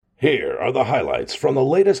Here are the highlights from the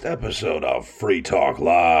latest episode of Free Talk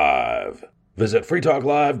Live. Visit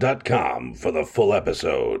freetalklive.com for the full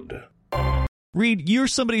episode. Reed, you're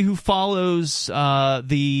somebody who follows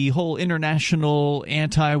the whole international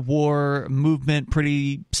anti-war movement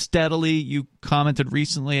pretty steadily. You commented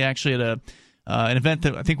recently, actually, at an event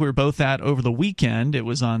that I think we were both at over the weekend. It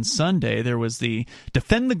was on Sunday. There was the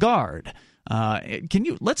Defend the Guard.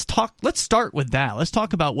 Let's start with that. Let's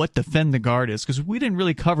talk about what Defend the Guard is, because we didn't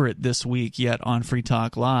really cover it this week yet on Free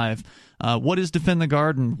Talk Live. What is Defend the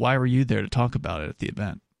Guard, and why were you there to talk about it at the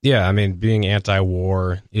event? Yeah, I mean, being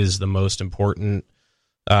anti-war is the most important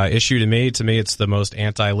issue to me. To me, it's the most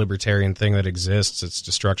anti-libertarian thing that exists. It's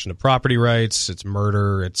destruction of property rights, it's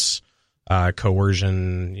murder, it's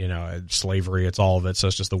coercion, slavery, it's all of it. So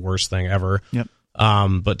it's just the worst thing ever. Yep.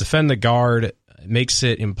 But Defend the Guard makes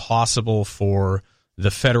it impossible for the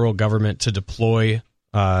federal government to deploy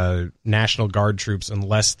National Guard troops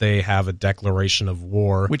unless they have a declaration of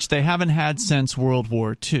war. Which they haven't had since World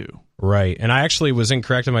War II. Right. And I actually was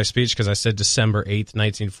incorrect in my speech because I said December 8th,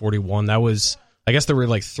 1941. That was, I guess there were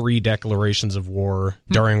like 3 declarations of war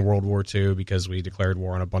during World War II because we declared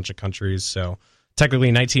war on a bunch of countries. So technically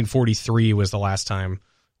 1943 was the last time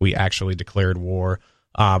we actually declared war.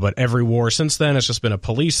 But every war since then, it's just been a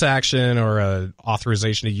police action or a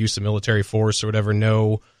authorization to use of military force or whatever.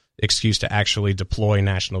 No excuse to actually deploy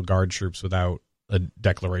National Guard troops without a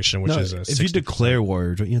declaration, which is a 60%. If you declare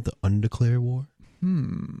war, don't you have to undeclare war?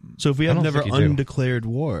 So if we have never undeclared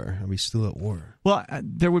war, are we still at war? Well,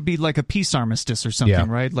 there would be like a peace armistice or something,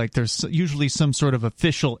 right? Like there's usually some sort of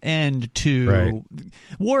official end to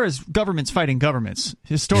war. Is governments fighting governments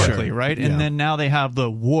historically, right? And then now they have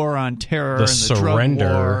the war on terror, and the surrender,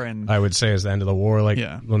 drug war, and I would say is the end of the war. Like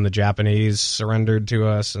when the Japanese surrendered to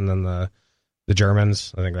us, and then the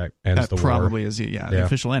Germans, I think that ends the war. That probably is, the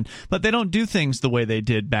official end. But they don't do things the way they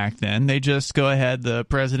did back then. They just go ahead, the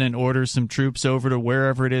president orders some troops over to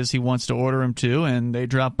wherever it is he wants to order them to, and they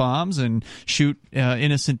drop bombs and shoot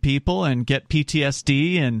innocent people and get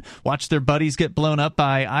PTSD and watch their buddies get blown up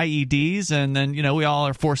by IEDs, and then, we all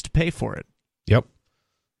are forced to pay for it. Yep.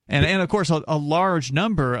 And of course, a large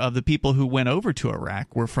number of the people who went over to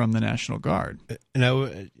Iraq were from the National Guard. And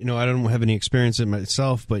I don't have any experience in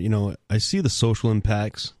myself, but I see the social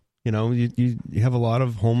impacts. You have a lot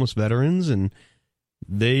of homeless veterans, and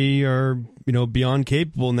they are beyond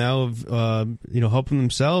capable now of helping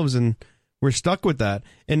themselves, and we're stuck with that.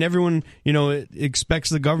 And everyone expects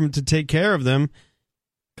the government to take care of them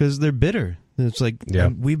because they're bitter. It's like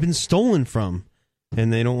we've been stolen from,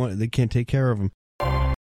 and they can't take care of them.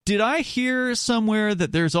 Did I hear somewhere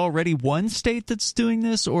that there's already one state that's doing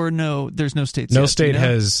this, or no, there's no states No yet? state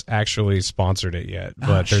has actually sponsored it yet,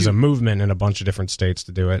 but there's a movement in a bunch of different states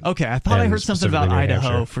to do it. Okay, I thought I heard something about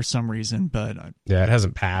Idaho for some reason, but... it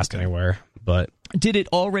hasn't passed anywhere, but... Did it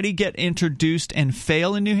already get introduced and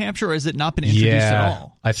fail in New Hampshire, or has it not been introduced at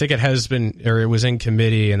all? I think it has been, or it was in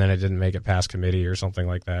committee, and then it didn't make it past committee or something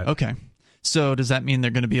like that. Okay. So does that mean they're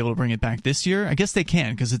going to be able to bring it back this year? I guess they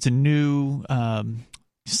can, because it's a new...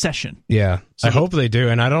 session. Yeah, so I hope they do.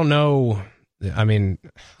 And I don't know, I mean,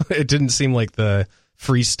 it didn't seem like the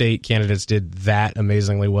Free State candidates did that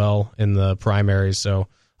amazingly well in the primaries, so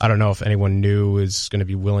I don't know if anyone new is going to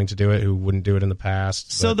be willing to do it who wouldn't do it in the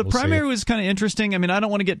past. So the primary was kind of interesting. I mean, I don't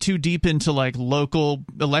want to get too deep into like local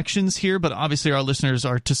elections here, but obviously our listeners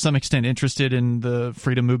are to some extent interested in the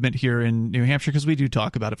freedom movement here in New Hampshire because we do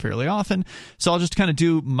talk about it fairly often. So I'll just kind of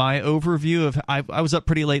do my overview of I was up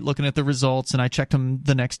pretty late looking at the results, and I checked them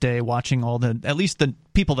the next day watching at least the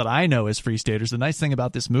people that I know as Free Staters. The nice thing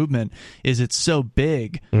about this movement is it's so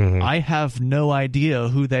big. I have no idea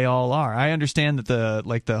who they all are. I understand that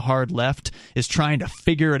the hard left is trying to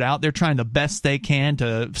figure it out. They're trying the best they can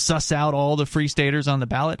to suss out all the Free Staters on the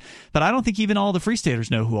ballot, but I don't think even all the Free Staters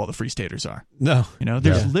know who all the Free Staters are. No.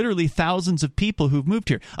 There's literally thousands of people who've moved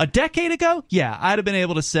here. A decade ago, I'd have been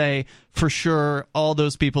able to say for sure all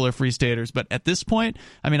those people are Free Staters, but at this point,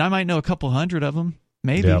 I mean, I might know a couple hundred of them.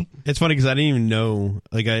 Maybe. Yep. It's funny because I didn't even know.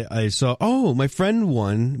 Like, I saw, my friend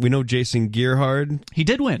won. We know Jason Gearhard. He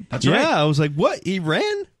did win. That's right. Yeah, I was like, what? He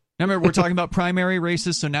ran? Remember, we're talking about primary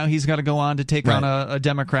races, so now he's got to go on to take on a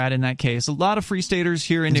Democrat in that case. A lot of Free Staters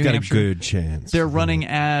here in New Hampshire. He's got a good chance. They're running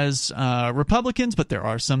as Republicans, but there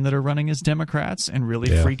are some that are running as Democrats and really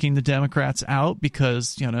freaking the Democrats out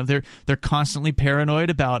because they're constantly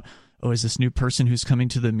paranoid about, is this new person who's coming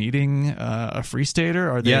to the meeting a Free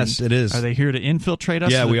Stater? Yes, it is. Are they here to infiltrate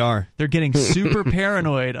us? Yeah, we are. They're getting super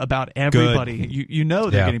paranoid about everybody. They're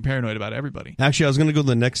getting paranoid about everybody. Actually, I was going to go to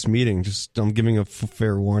the next meeting. I'm giving a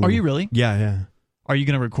fair warning. Are you really? Yeah. Are you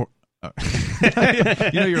going to record?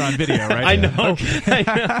 You know you're on video, right? I know. Okay.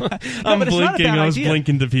 I'm but it's not a blinking. bad I was idea.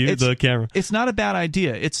 blinking to view the camera. It's not a bad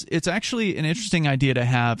idea. It's actually an interesting idea to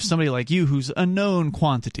have somebody like you who's a known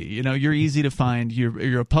quantity. You know, you're easy to find.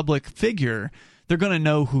 You're a public figure. They're going to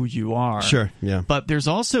know who you are. Sure, yeah. But there's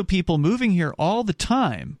also people moving here all the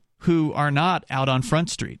time who are not out on Front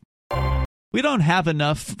Street. We don't have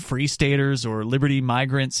enough free staters or liberty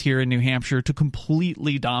migrants here in New Hampshire to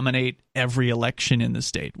completely dominate every election in the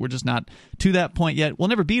state. We're just not to that point yet. We'll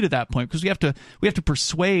never be to that point because we have to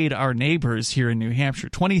persuade our neighbors here in New Hampshire.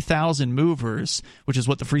 20,000 movers, which is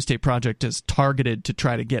what the Free State Project has targeted to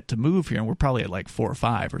try to get to move here, and we're probably at like 4 or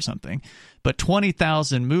 5 or something. But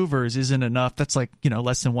 20,000 movers isn't enough. That's like,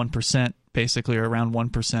 less than 1%, basically, or around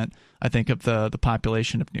 1%, I think, of the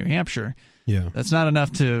population of New Hampshire. Yeah. That's not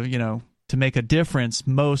enough to make a difference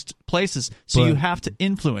most places. So you have to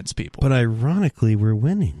influence people. But ironically, we're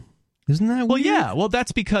winning. Isn't that well, weird? yeah. Well,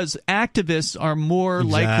 that's because activists are more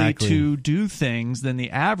likely to do things than the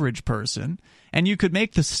average person. And you could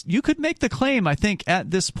make the claim, I think, at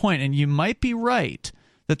this point, and you might be right,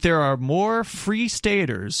 that there are more free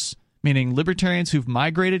staters, meaning libertarians who've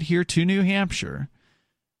migrated here to New Hampshire,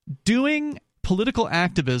 doing political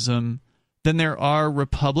activism than there are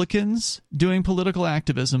Republicans doing political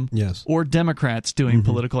activism or Democrats doing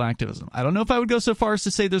political activism. I don't know if I would go so far as to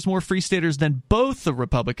say there's more free staters than both the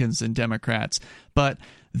Republicans and Democrats, but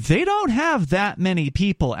they don't have that many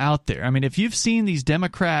people out there. I mean, if you've seen these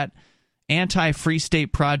Democrat anti-Free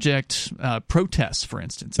State Project protests, for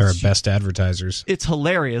instance. They're our best advertisers. It's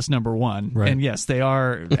hilarious, number one. Right. And yes, they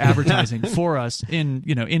are advertising for us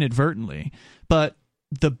inadvertently. But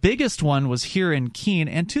the biggest one was here in Keene,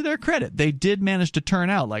 and to their credit, they did manage to turn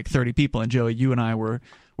out like 30 people. And Joey, you and I were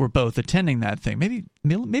both attending that thing. Maybe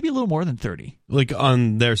a little more than 30. Like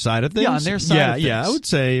on their side of things? Yeah, on their side of things. Yeah, I would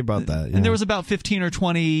say about that. Yeah. And there was about 15 or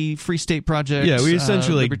 20 Free State Projects. Yeah, we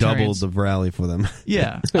essentially doubled the rally for them.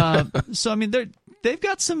 Yeah. So I mean, they've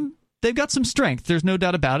got some strength. There's no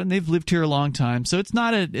doubt about it, and they've lived here a long time. So it's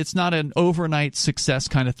not an overnight success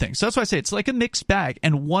kind of thing. So that's why I say it's like a mixed bag.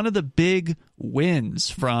 And one of the big wins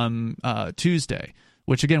from Tuesday,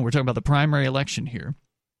 which again we're talking about the primary election here,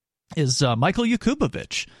 is Michael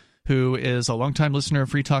Yakubovich, who is a longtime listener of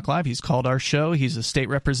Free Talk Live. He's called our show. He's a state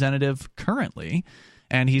representative currently,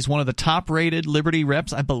 and he's one of the top-rated Liberty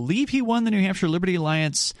reps. I believe he won the New Hampshire Liberty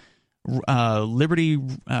Alliance Liberty,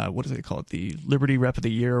 what do they call it? The Liberty Rep of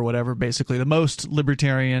the Year or whatever, basically the most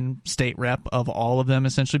libertarian state rep of all of them,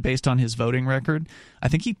 essentially based on his voting record. I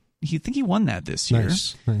think he won that this year.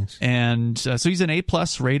 Nice. And so he's an A+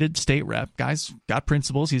 rated state rep. Guy's got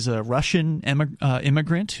principles. He's a Russian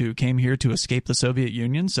immigrant who came here to escape the Soviet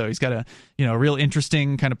Union. So he's got a real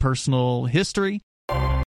interesting kind of personal history.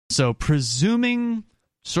 So presuming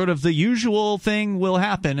sort of the usual thing will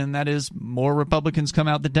happen, and that is more Republicans come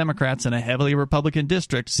out than Democrats in a heavily Republican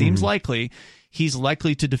district, seems likely. He's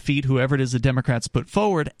likely to defeat whoever it is the Democrats put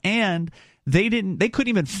forward, and they couldn't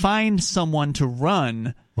even find someone to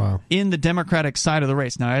run in the Democratic side of the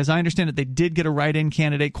race. Now, as I understand it, they did get a write-in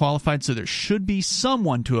candidate qualified, so there should be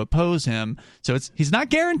someone to oppose him. So he's not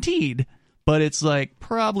guaranteed, but it's like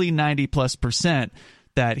probably 90+%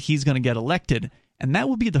 that he's going to get elected, and that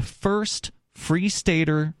will be the first Free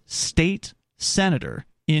Stater state senator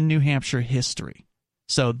in New Hampshire history.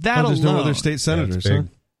 So that there's alone, no other state senators, huh?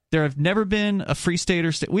 There have never been a Free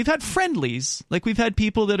Stater state. We've had friendlies, like we've had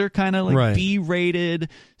people that are kind of like B-rated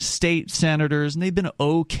state senators, and they've been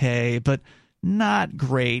okay, but not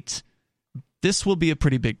great. This will be a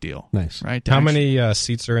pretty big deal. Nice. Right? How many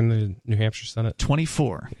seats are in the New Hampshire Senate?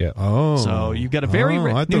 24. Yeah. Oh. So you've got a very...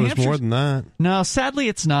 I thought it was more than that. No, sadly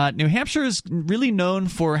it's not. New Hampshire is really known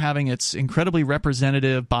for having its incredibly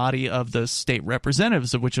representative body of the state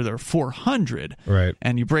representatives, of which there are 400. Right.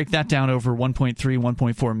 And you break that down over 1.3,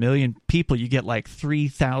 1.4 million people, you get like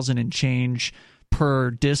 3,000 and change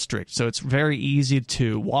per district. So it's very easy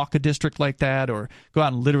to walk a district like that or go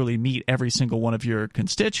out and literally meet every single one of your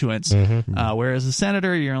constituents. Whereas a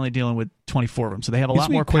senator, you're only dealing with 24 of them. So they have a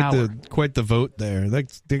lot more power. Quite the vote there.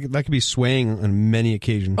 That could be swaying on many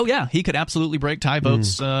occasions. Oh, yeah. He could absolutely break tie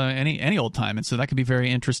votes any old time. And so that could be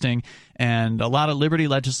very interesting. And a lot of liberty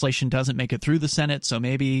legislation doesn't make it through the Senate. So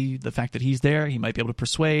maybe the fact that he's there, he might be able to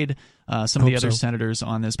persuade some of the other senators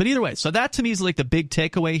on this. But either way, so that to me is like the big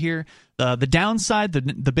takeaway here. The downside,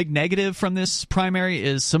 the big negative from this primary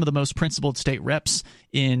is some of the most principled state reps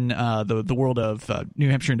in the world of New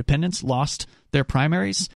Hampshire independents lost their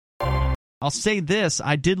primaries. I'll say this.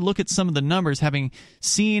 I did look at some of the numbers, having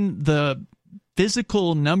seen the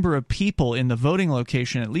physical number of people in the voting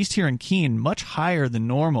location, at least here in Keene, much higher than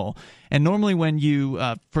normal. And normally when you,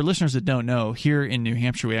 for listeners that don't know, here in New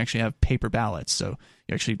Hampshire we actually have paper ballots. So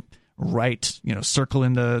you actually circle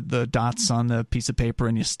in the dots on the piece of paper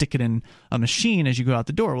and you stick it in a machine as you go out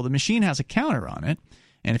the door. Well, the machine has a counter on it.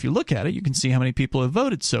 And if you look at it, you can see how many people have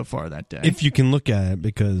voted so far that day. If you can look at it,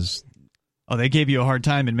 because... Oh, they gave you a hard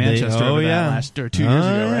time in Manchester over that last 2 years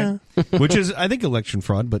ago, right? Which is, I think, election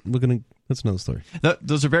fraud, but that's another story.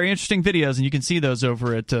 Those are very interesting videos, and you can see those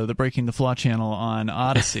over at the Breaking the Flaw channel on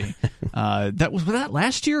Odyssey. Was that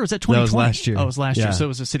last year, or was that 2020? That was last year. Oh, it was last year, so it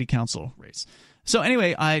was a city council race. So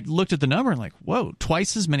anyway, I looked at the number and like, whoa,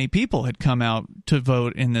 twice as many people had come out to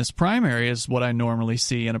vote in this primary as what I normally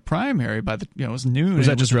see in a primary. It was noon. Was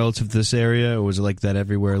that just relative to this area, or was it like that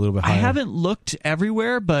everywhere, a little bit higher? I haven't looked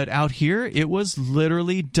everywhere, but out here it was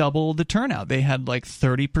literally double the turnout. They had like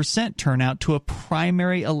 30% turnout to a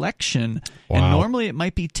primary election. Wow. And normally it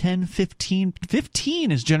might be 10, 15.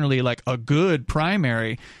 15 is generally like a good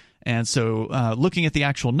primary. And so looking at the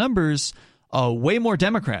actual numbers, way more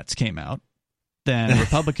Democrats came out than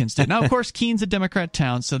Republicans did. Now, of course, Keene's a Democrat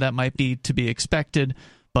town, so that might be to be expected,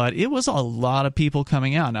 but it was a lot of people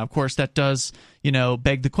coming out. Now, of course, that does,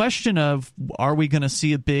 beg the question of, are we going to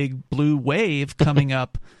see a big blue wave coming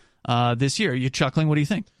up this year? Are you chuckling? What do you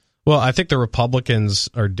think? Well, I think the Republicans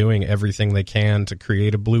are doing everything they can to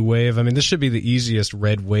create a blue wave. I mean, this should be the easiest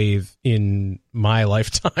red wave in my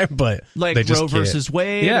lifetime, but like they just Roe versus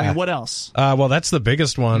Wade. Yeah. I mean, what else? Well, that's the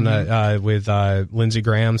biggest one with Lindsey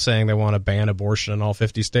Graham saying they want to ban abortion in all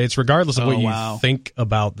 50 states. Regardless of what you think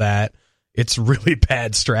about that, it's really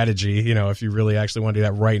bad strategy. If you really actually want to do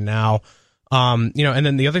that right now, and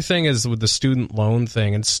then the other thing is with the student loan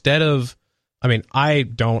thing. Instead of I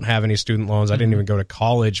don't have any student loans. I didn't even go to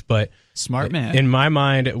college, but smart man. In my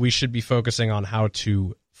mind, we should be focusing on how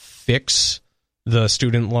to fix the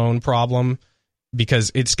student loan problem,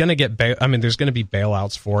 because it's going to get there's going to be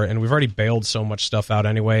bailouts for it, and we've already bailed so much stuff out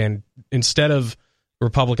anyway. And instead of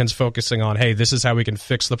Republicans focusing on, hey, this is how we can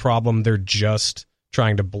fix the problem, they're just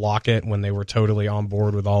trying to block it when they were totally on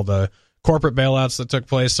board with all the corporate bailouts that took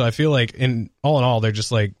place. So I feel like in all, they're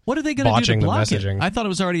just like, what are they going to do to block it? I thought it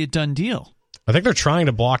was already a done deal. I think they're trying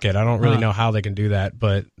to block it. I don't really know how they can do that,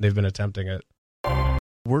 but they've been attempting it.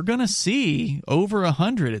 We're going to see over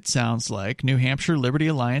 100, it sounds like, New Hampshire Liberty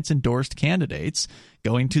Alliance endorsed candidates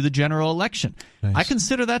going to the general election. Nice. I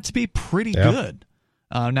consider that to be pretty good.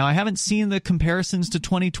 Now, I haven't seen the comparisons to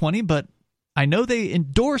 2020, but I know they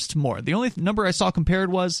endorsed more. The only number I saw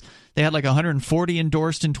compared was they had like 140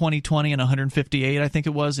 endorsed in 2020 and 158, I think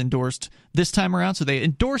it was, endorsed this time around. So they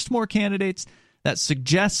endorsed more candidates. That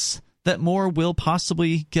suggests that more will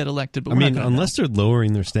possibly get elected. But unless they're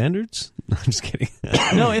lowering their standards. I'm just kidding.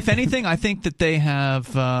 No, if anything, I think that they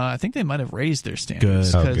have. I think they might have raised their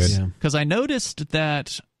standards. Good. Because I noticed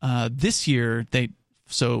that this year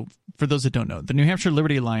So for those that don't know, the New Hampshire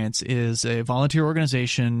Liberty Alliance is a volunteer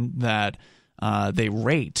organization that they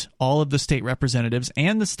rate all of the state representatives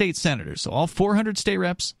and the state senators. So all 400 state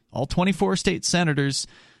reps, all 24 state senators.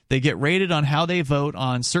 They get rated on how they vote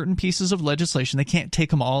on certain pieces of legislation. They can't take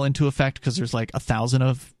them all into effect because there's like 1,000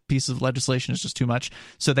 of pieces of legislation. It's just too much.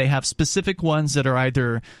 So they have specific ones that are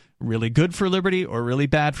either really good for liberty or really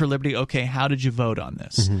bad for liberty. Okay, how did you vote on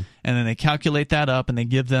this? Mm-hmm. And then they calculate that up and they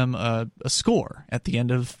give them a score at the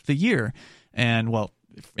end of the year. And, well,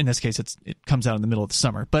 in this case, it comes out in the middle of the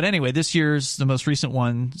summer. But anyway, this year's, the most recent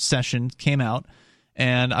one, session came out.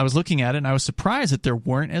 And I was looking at it and I was surprised that there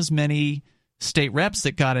weren't as many state reps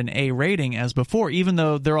that got an A rating as before, even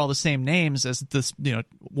though they're all the same names as this,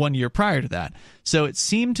 1 year prior to that. So it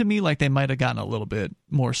seemed to me like they might have gotten a little bit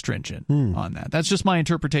more stringent on that. That's just my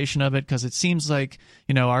interpretation of it, because it seems like,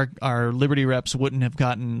 our Liberty reps wouldn't have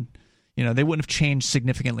gotten, they wouldn't have changed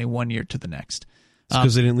significantly 1 year to the next. It's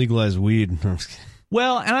because they didn't legalize weed.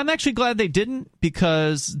 Well, and I'm actually glad they didn't,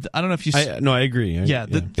 because I don't know if you... I agree.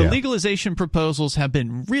 The legalization proposals have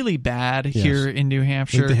been really bad here in New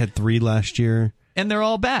Hampshire. I think they had 3 last year. And they're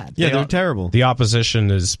all bad. Yeah, they're terrible. The opposition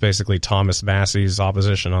is basically Thomas Massey's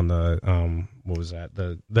opposition on the, what was that?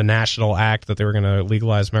 The national act that they were going to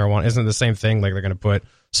legalize marijuana. Isn't it the same thing? Like they're going to put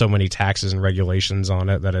so many taxes and regulations on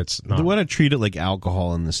it that it's not... They want to treat it like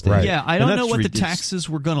alcohol in the state. Right. Yeah, I don't know what the taxes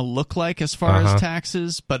were going to look like as far as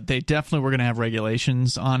taxes, but they definitely were going to have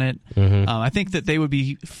regulations on it. Mm-hmm. I think that they would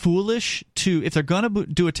be foolish to... If they're going to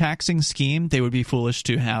do a taxing scheme, they would be foolish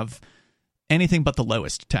to have anything but the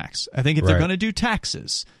lowest tax. I think if they're going to do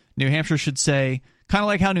taxes, New Hampshire should say, Kind of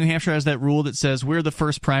like how New Hampshire has that rule that says we're the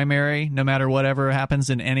first primary, no matter whatever happens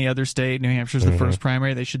in any other state. New Hampshire's the first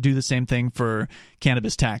primary. They should do the same thing for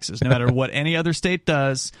cannabis taxes. No matter what any other state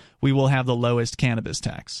does, we will have the lowest cannabis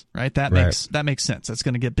tax. Right? That makes sense. That's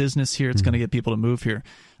going to get business here. It's going to get people to move here.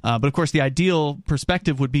 But of course, the ideal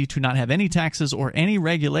perspective would be to not have any taxes or any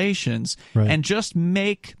regulations and just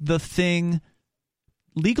make the thing.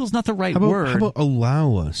 Legal's not the right word. How about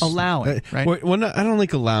allow us? Allow it, right? Well, I don't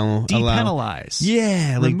like allow. Depenalize.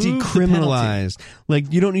 Yeah, like Remove decriminalize.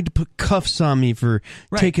 Like you don't need to put cuffs on me for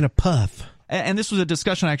taking a puff. And this was a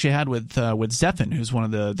discussion I actually had with Zephin, who's one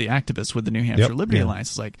of the activists with the New Hampshire Liberty Alliance.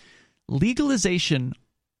 It's like legalization,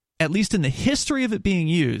 at least in the history of it being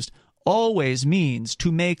used, always means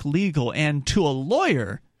to make legal. And to a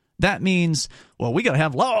lawyer, that means, well, we got to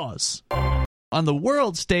have laws. On the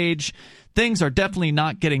world stage, things are definitely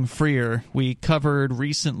not getting freer. We covered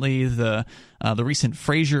recently the recent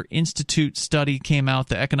Fraser Institute study came out,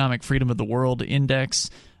 the Economic Freedom of the World Index.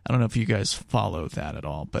 I don't know if you guys follow that at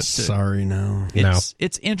all, but sorry, no.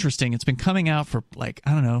 It's interesting. It's been coming out for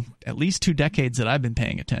at least 2 decades that I've been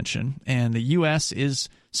paying attention, and the U.S. is,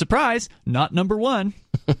 surprise, not number 1.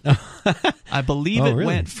 I believe it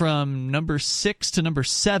went from number 6 to number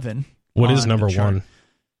 7. What is number 1?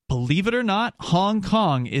 Believe it or not, Hong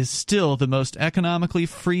Kong is still the most economically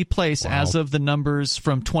free place as of the numbers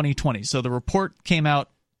from 2020. So the report came out,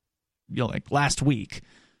 last week.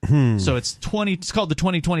 So it's called the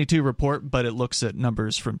 2022 report, but it looks at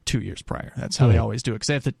numbers from 2 years prior. That's how they always do it, because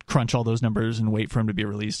they have to crunch all those numbers and wait for them to be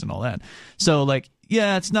released and all that. So,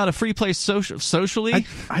 it's not a free place socially.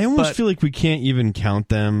 I almost feel like we can't even count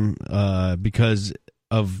them because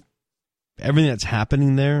of everything that's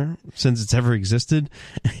happening there since it's ever existed,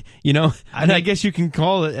 I guess you can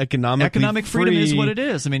call it economic freedom is what it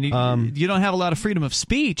is. I mean, you don't have a lot of freedom of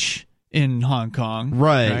speech in Hong Kong,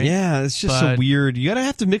 right? Yeah, it's just so weird. You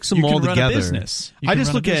have to mix them all together. Run a business. I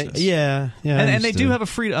just look at and they do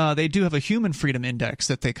have they do have a human freedom index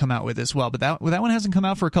that they come out with as well, but that one hasn't come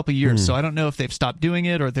out for a couple of years, so I don't know if they've stopped doing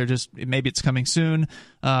it or maybe it's coming soon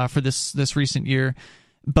for this recent year.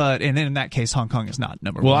 But and then in that case, Hong Kong is not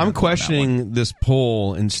number 1. Well, I'm questioning this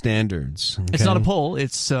poll in standards. Okay? It's not a poll.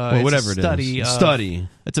 It's whatever it's a study. It is. Study.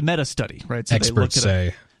 It's a meta study, right? So experts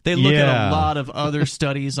say they look at a lot of other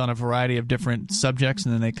studies on a variety of different subjects,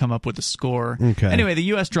 and then they come up with a score. Okay. Anyway, the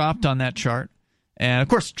U.S. dropped on that chart. And, of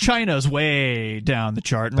course, China's way down the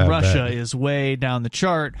chart, and Russia is way down the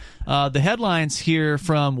chart. The headlines here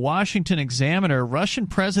from Washington Examiner, Russian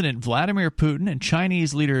President Vladimir Putin and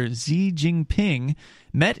Chinese leader Xi Jinping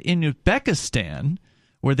met in Uzbekistan,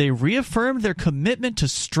 where they reaffirmed their commitment to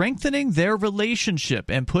strengthening their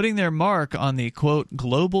relationship and putting their mark on the, quote,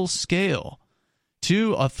 global scale.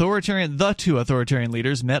 The two authoritarian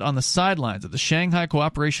leaders met on the sidelines of the Shanghai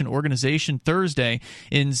Cooperation Organization Thursday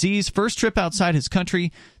in Xi's first trip outside his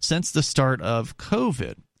country since the start of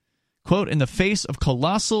COVID. Quote, in the face of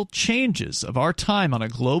colossal changes of our time on a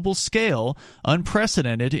global scale,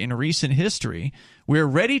 unprecedented in recent history, we're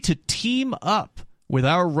ready to team up with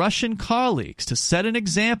our Russian colleagues to set an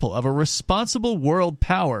example of a responsible world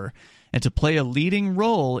power and to play a leading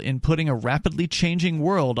role in putting a rapidly changing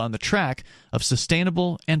world on the track of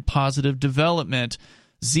sustainable and positive development,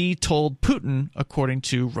 Xi told Putin, according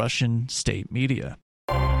to Russian state media.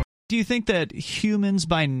 Do you think that humans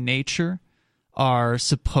by nature are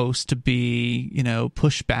supposed to be,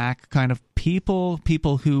 pushback kind of people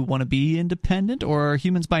who want to be independent, or are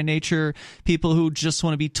humans by nature people who just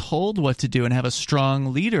want to be told what to do and have a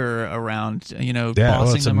strong leader around,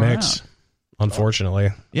 bossing them around?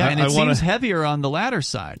 Unfortunately. Yeah, and it seems heavier on the latter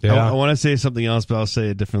side. Yeah. I want to say something else, but I'll say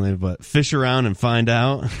it differently. But fish around and find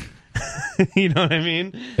out. You know what I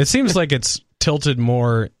mean? It seems like it's tilted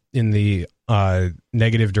more in the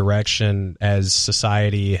negative direction as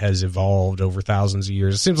society has evolved over thousands of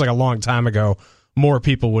years. It seems like a long time ago, more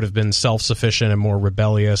people would have been self-sufficient and more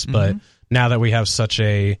rebellious. But now that we have such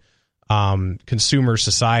a consumer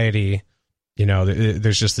society,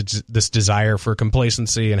 there's just this desire for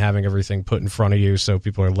complacency and having everything put in front of you, so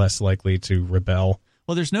people are less likely to rebel.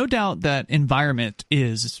 Well, there's no doubt that environment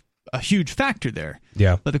is a huge factor there.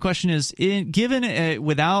 Yeah. But the question is, given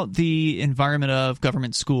without the environment of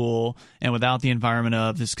government school and without the environment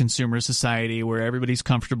of this consumer society where everybody's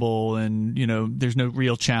comfortable and, there's no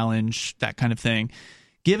real challenge, that kind of thing,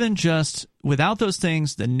 given just without those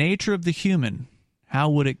things, the nature of the human, how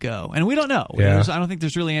would it go? And we don't know. Yeah. I don't think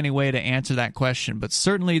there's really any way to answer that question. But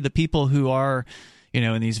certainly the people who are,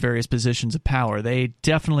 in these various positions of power, they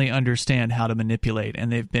definitely understand how to manipulate, and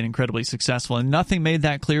they've been incredibly successful. And nothing made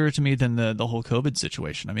that clearer to me than the whole COVID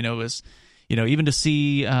situation. I mean, it was, even to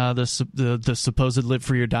see the supposed live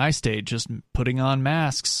free or die state just putting on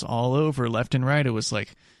masks all over left and right, it was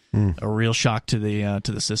like a real shock to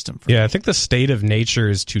the system. I think the state of nature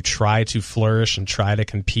is to try to flourish and try to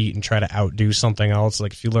compete and try to outdo something else.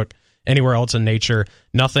 Like if you look anywhere else in nature,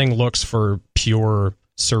 nothing looks for pure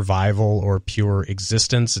survival or pure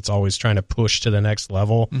existence. It's always trying to push to the next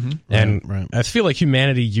level. And I feel like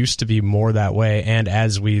humanity used to be more that way, and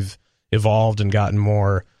as we've evolved and gotten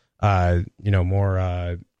more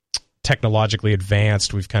more technologically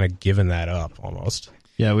advanced, we've kind of given that up almost.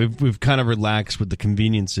 Yeah, we've kind of relaxed with the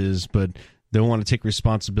conveniences, but don't want to take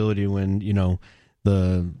responsibility when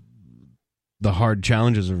the hard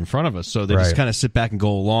challenges are in front of us. So they just kind of sit back and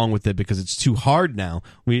go along with it because it's too hard now.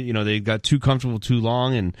 They got too comfortable too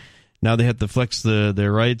long, and now they have to flex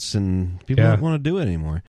their rights, and people don't want to do it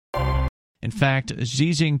anymore. In fact,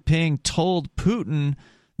 Xi Jinping told Putin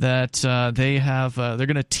that they're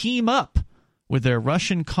going to team up with their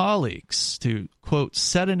Russian colleagues to, quote,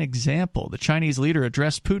 set an example. The Chinese leader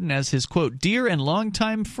addressed Putin as his, quote, dear and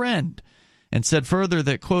longtime friend, and said further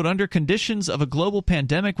that, quote, under conditions of a global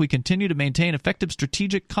pandemic, we continue to maintain effective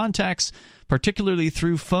strategic contacts, particularly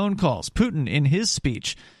through phone calls. Putin, in his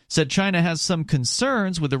speech, said China has some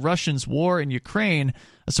concerns with the Russians' war in Ukraine,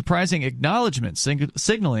 a surprising acknowledgement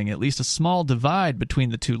signaling at least a small divide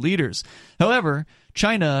between the two leaders. However,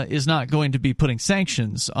 China is not going to be putting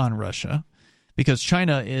sanctions on Russia because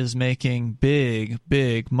China is making big,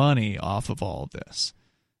 big money off of all of this.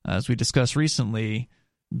 As we discussed recently,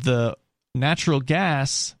 the natural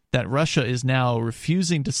gas that Russia is now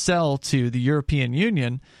refusing to sell to the European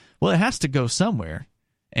Union, well, it has to go somewhere.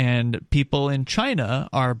 And people in China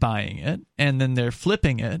are buying it, and then they're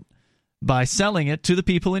flipping it by selling it to the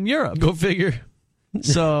people in Europe. Go figure.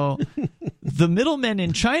 So the middlemen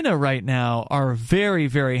in China right now are very,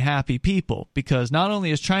 very happy people because not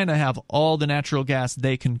only does China have all the natural gas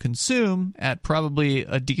they can consume at probably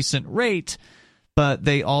a decent rate, but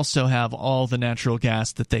they also have all the natural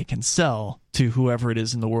gas that they can sell to whoever it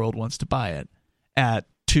is in the world wants to buy it at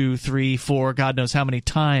 2, 3, 4, God knows how many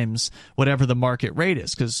times whatever the market rate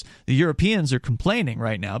is, because the Europeans are complaining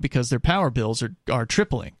right now because their power bills are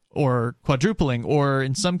tripling or quadrupling or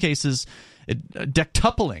in some cases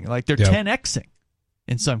dectupling, like they're 10xing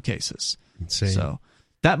in some cases. Insane. So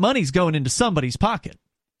that money's going into somebody's pocket.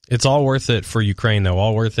 It's all worth it for Ukraine, though.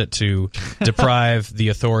 All worth it to deprive the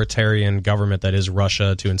authoritarian government that is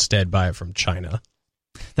Russia to instead buy it from China.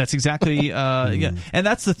 That's exactly, and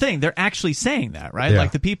that's the thing. They're actually saying that, right? Yeah.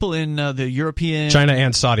 Like the people in the European... China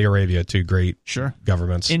and Saudi Arabia, two great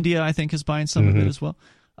governments. India, I think, is buying some of it as well.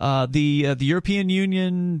 The European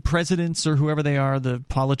Union presidents or whoever they are, the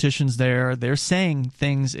politicians there, they're saying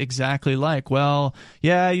things exactly like, well,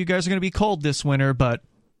 yeah, you guys are going to be cold this winter, but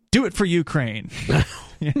do it for Ukraine.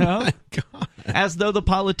 You know? God. As though the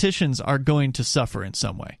politicians are going to suffer in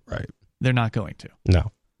some way. Right. They're not going to.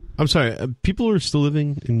 No. I'm sorry, people are still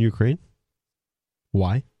living in Ukraine?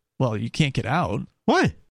 Why? Well, you can't get out.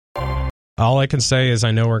 Why? All I can say is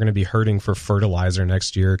I know we're going to be hurting for fertilizer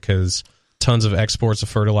next year because tons of exports of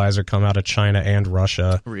fertilizer come out of China and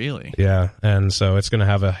Russia. Really? Yeah, and so it's going to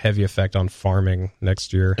have a heavy effect on farming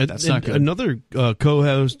next year. That's not good. Another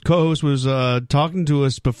co-host was talking to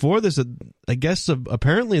us before this. I guess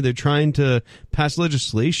apparently they're trying to pass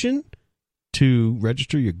legislation to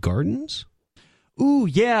register your gardens. Ooh,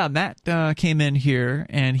 yeah, Matt came in here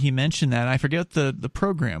and he mentioned that. I forget what the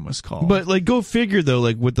program was called. But, like, go figure, though,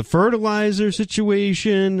 like, with the fertilizer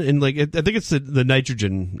situation, and, like, I think it's the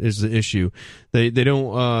nitrogen is the issue. They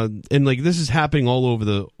don't, and, like, this is happening all over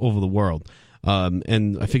the world.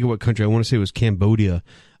 And I forget what country, I want to say it was Cambodia,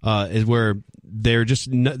 is where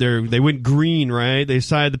they went green, right? They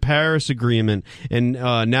signed the Paris Agreement, and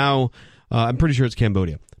now, I'm pretty sure it's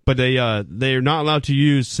Cambodia. But they are not allowed to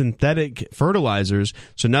use synthetic fertilizers,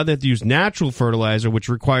 so now they have to use natural fertilizer, which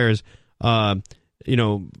requires, from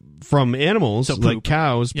animals, so like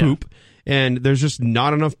cows, poop, and there's just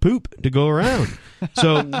not enough poop to go around.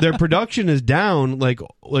 So their production is down like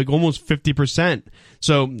almost 50%.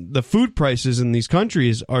 So the food prices in these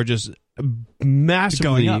countries are just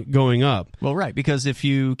massively going up. Well, right, because if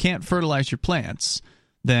you can't fertilize your plants,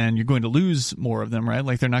 then you're going to lose more of them, right?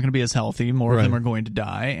 Like they're not going to be as healthy. More of them are going to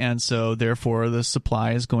die. And so therefore the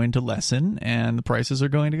supply is going to lessen and the prices are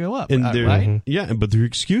going to go up. And right? Yeah, but their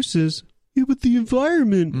excuse is, but the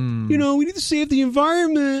environment, we need to save the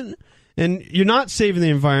environment. And you're not saving the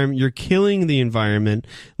environment, you're killing the environment.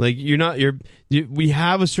 Like we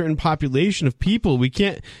have a certain population of people. We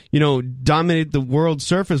can't, dominate the world's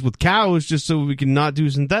surface with cows just so we can not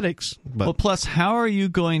do synthetics. But well, plus how are you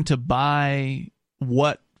going to buy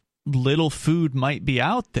what little food might be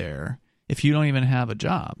out there if you don't even have a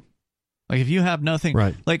job. Like if you have nothing,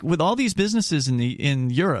 right. Like with all these businesses in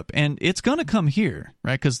Europe, and it's going to come here,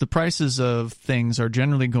 right? Because the prices of things are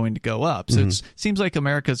generally going to go up. So it seems like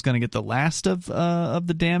America is going to get the last of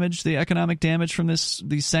the damage, the economic damage from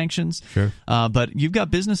these sanctions. Sure. But you've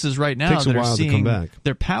got businesses right now that are seeing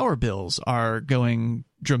their power bills are going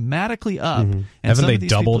dramatically up. And haven't they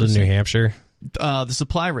doubled in New Hampshire? The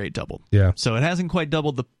supply rate doubled. Yeah. So it hasn't quite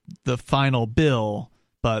doubled the final bill,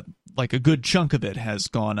 but like a good chunk of it has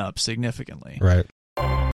gone up significantly. Right.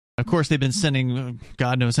 Of course, they've been sending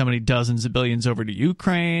God knows how many dozens of billions over to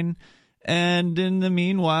Ukraine. And in the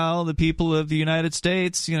meanwhile, the people of the United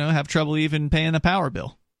States, have trouble even paying the power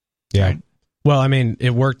bill. Yeah. Right? Well, I mean,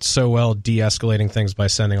 it worked so well de-escalating things by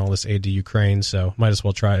sending all this aid to Ukraine, so might as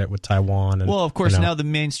well try it with Taiwan. And, well, of course, now the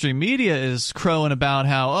mainstream media is crowing about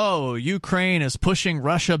how, Ukraine is pushing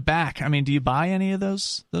Russia back. I mean, do you buy any of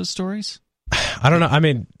those stories? I don't know. I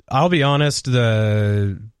mean, I'll be honest,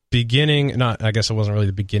 I guess it wasn't really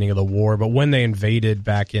the beginning of the war, but when they invaded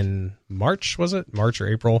back in March, was it? March or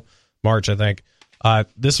April? March, I think.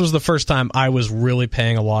 This was the first time I was really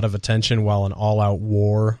paying a lot of attention while an all-out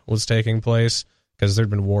war was taking place, because there'd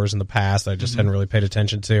been wars in the past that I just hadn't really paid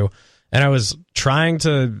attention to. And I was trying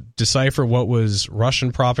to decipher what was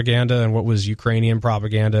Russian propaganda and what was Ukrainian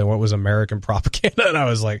propaganda and what was American propaganda. And I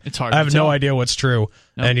was like, it's hard I have to tell. no idea what's true.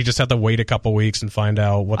 Nope. And you just have to wait a couple weeks and find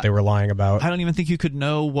out what they were lying about. I don't even think you could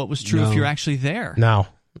know what was true if you're actually there. No.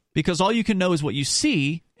 Because all you can know is what you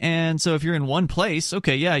see. And so if you're in one place,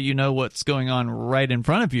 okay, yeah, you know what's going on right in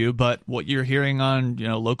front of you, but what you're hearing on,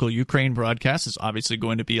 local Ukraine broadcasts is obviously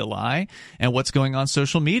going to be a lie, and what's going on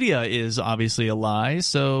social media is obviously a lie.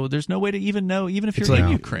 So there's no way to even know, even if you're in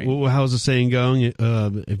Ukraine. Well, how's the saying going?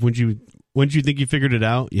 Once you think you figured it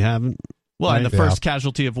out, you haven't. Well, and the first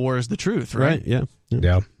casualty of war is the truth, right? Yeah.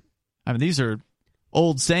 I mean, these are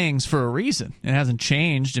old sayings for a reason. It hasn't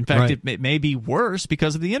changed. In fact, it may be worse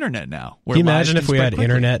because of the internet now. Can you imagine if we had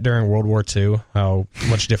internet during World War II, how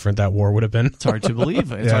much different that war would have been? It's hard to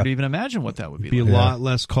believe. It's hard to even imagine what that would be like. Be a lot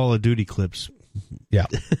less Call of Duty clips. Yeah.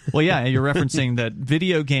 Well, yeah, you're referencing that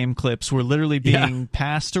video game clips were literally being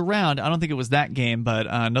passed around. I don't think it was that game, but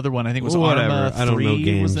another one, I think it was Arma 3 I don't know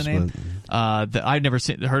games, was the name. I've never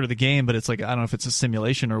heard of the game, but it's like, I don't know if it's a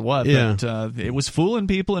simulation or what, but it was fooling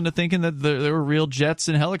people into thinking that there were real jets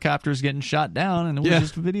and helicopters getting shot down, and it was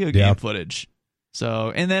just video game footage.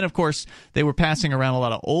 So, and then, of course, they were passing around a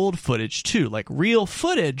lot of old footage, too, like real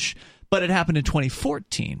footage, but it happened in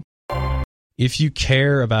 2014. If you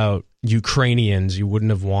care about Ukrainians, you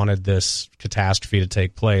wouldn't have wanted this catastrophe to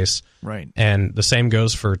take place. Right. And the same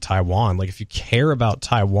goes for Taiwan. Like, if you care about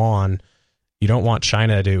Taiwan, you don't want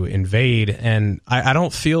China to invade. And I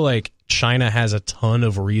don't feel like China has a ton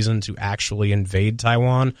of reason to actually invade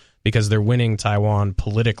Taiwan, because they're winning Taiwan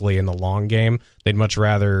politically in the long game. They'd much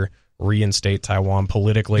rather reinstate Taiwan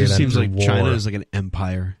politically than seems like war. China is like an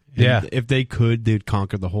empire. And if they could, they'd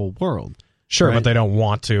conquer the whole world. Sure, but they don't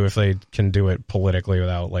want to if they can do it politically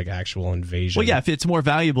without like actual invasion. Well, yeah, if it's more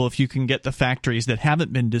valuable if you can get the factories that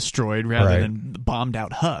haven't been destroyed rather than bombed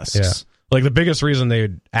out husks. Yeah. Like the biggest reason they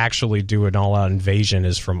would actually do an all-out invasion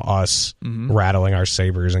is from us rattling our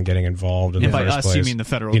sabers and getting involved in the first place. And by us, you mean the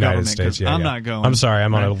federal United government? States, I'm not going. I'm sorry,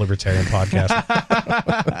 I'm on a libertarian podcast.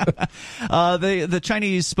 The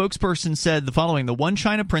Chinese spokesperson said the following: the One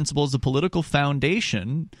China principle is a political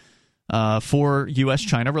foundation for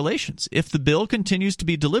U.S.-China relations. If the bill continues to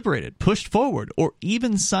be deliberated, pushed forward, or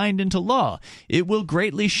even signed into law, it will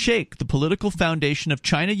greatly shake the political foundation of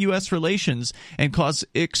China-U.S. relations and cause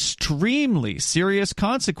extremely serious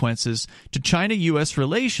consequences to China-U.S.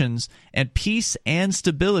 relations and peace and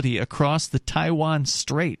stability across the Taiwan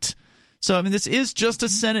Strait. So, I mean, this is just a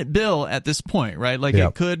Senate bill at this point, right? Like,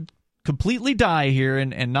 it could completely die here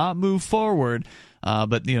and not move forward.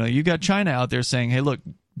 But, you got China out there saying, hey, look,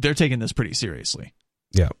 they're taking this pretty seriously.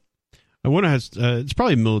 Yeah. I wonder how it's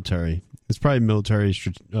probably military. It's probably military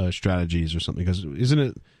strategies or something, because isn't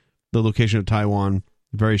it the location of Taiwan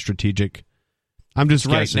very strategic? I'm just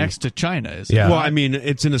right guessing. Next to China, isn't it? Well, I mean,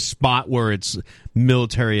 it's in a spot where it's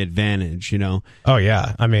military advantage, Oh,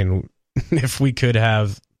 yeah. I mean, if we could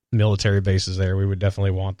have military bases there, we would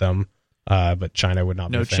definitely want them. But China would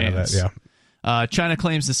not be a fan of that. Yeah. China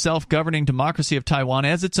claims the self-governing democracy of Taiwan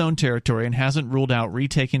as its own territory and hasn't ruled out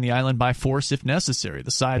retaking the island by force if necessary.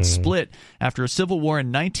 The sides split after a civil war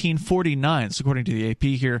in 1949, according to the AP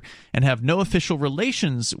here, and have no official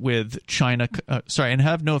relations with China.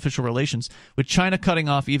 With China cutting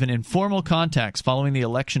off even informal contacts following the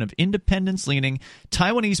election of independence-leaning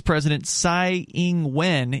Taiwanese President Tsai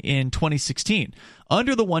Ing-wen in 2016.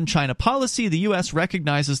 Under the One China policy, the U.S.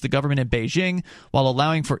 recognizes the government in Beijing while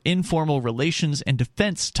allowing for informal relations and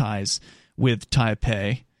defense ties with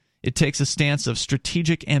Taipei. It takes a stance of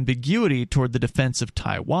strategic ambiguity toward the defense of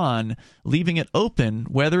Taiwan, leaving it open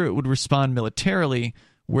whether it would respond militarily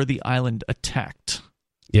were the island attacked.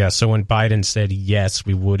 Yeah, so when Biden said, yes,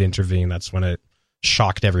 we would intervene, that's when it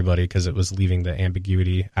shocked everybody because it was leaving the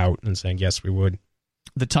ambiguity out and saying, yes, we would.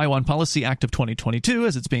 The Taiwan Policy Act of 2022,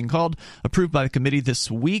 as it's being called, approved by the committee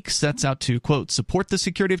this week, sets out to, quote, support the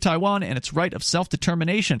security of Taiwan and its right of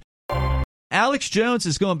self-determination. Alex Jones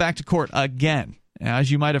is going back to court again.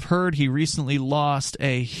 As you might have heard, he recently lost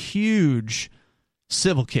a huge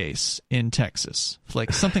civil case in Texas.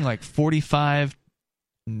 Something like $45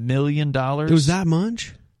 million. It was that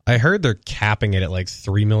much? I heard they're capping it at like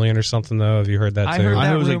 $3 million or something, though. Have you heard that, too? I heard I that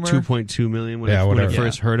thought it was rumor. like $2.2 million when I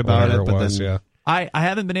first heard about it. But was, then, yeah. I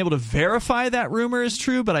haven't been able to verify that rumor is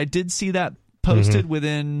true, but I did see that posted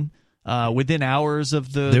within hours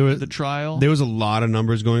of the trial. There was a lot of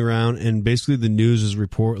numbers going around, and basically the news is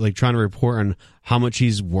trying to report on how much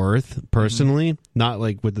he's worth personally, not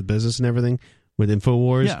like with the business and everything with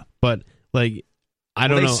InfoWars. Yeah. But like, I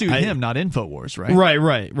don't know. They sued him, not InfoWars,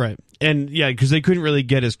 right? Right. And yeah, because they couldn't really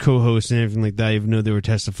get his co-host and everything like that, even though they were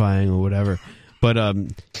testifying or whatever. But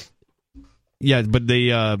but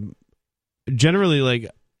they generally, like,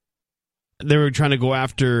 they were trying to go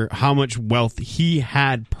after how much wealth he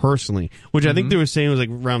had personally, which I think they were saying was like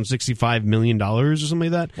around $65 million or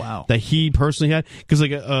something like that. Wow. That he personally had, because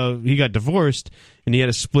like he got divorced and he had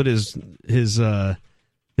to split his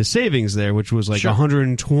savings there, which was like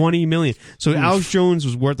 $120 million. So Alex Jones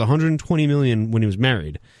was worth $120 million when he was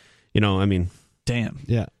married. You know, I mean, damn.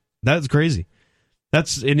 Yeah, that's crazy.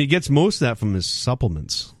 And he gets most of that from his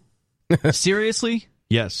supplements. Seriously?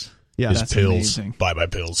 Yes. Yeah. His That's pills. amazing. Buy my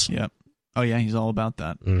pills. Yep. Oh, yeah, he's all about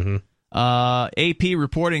that. Mm-hmm. AP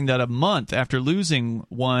reporting that a month after losing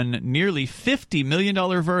one nearly $50 million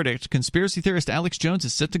verdict, conspiracy theorist Alex Jones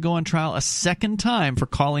is set to go on trial a second time for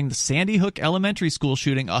calling the Sandy Hook Elementary School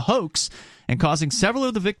shooting a hoax and causing several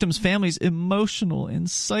of the victims' families emotional and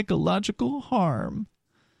psychological harm.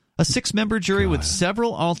 A 6-member jury with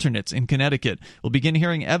several alternates in Connecticut will begin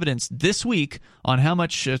hearing evidence this week on how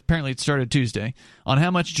much, apparently it started Tuesday, on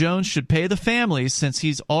how much Jones should pay the families since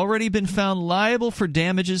he's already been found liable for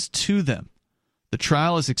damages to them. The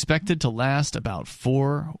trial is expected to last about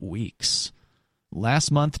 4 weeks.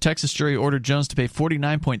 Last month, Texas jury ordered Jones to pay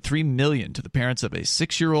 $49.3 million to the parents of a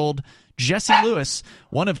 6-year-old Jesse Lewis,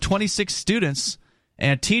 one of 26 students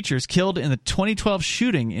and teachers killed in the 2012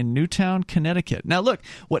 shooting in Newtown, Connecticut. Now, look,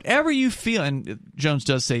 whatever you feel, and Jones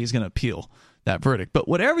does say he's going to appeal that verdict, but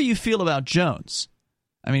whatever you feel about Jones,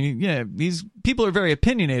 I mean, yeah, these people are very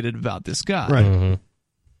opinionated about this guy. Right. Mm-hmm.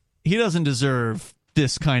 He doesn't deserve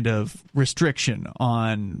this kind of restriction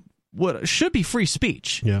on what should be free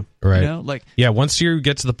speech. Yeah. Right. You know, once you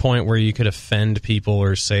get to the point where you could offend people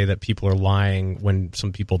or say that people are lying when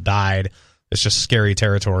some people died, it's just scary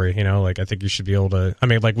territory, you know? Like, I think you should be able to... I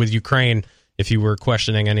mean, like with Ukraine, if you were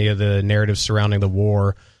questioning any of the narratives surrounding the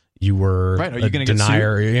war, you were right. Are you a gonna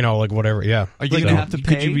denier, you know, like whatever, yeah. Are you going to have to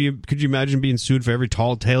pay? Could you imagine being sued for every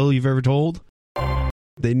tall tale you've ever told?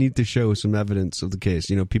 They need to show some evidence of the case.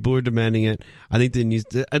 You know, people are demanding it. I think they need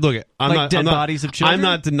to... Look, bodies of children? I'm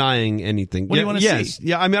not denying anything. What do you want to see?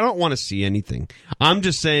 Yeah, I mean, I don't want to see anything. I'm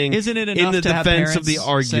just saying... Isn't it enough in the to have defense parents of the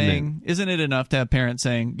argument? isn't it enough to have parents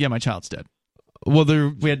saying, yeah, my child's dead? Well,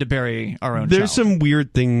 we had to bury our own There's child. some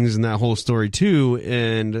weird things in that whole story, too,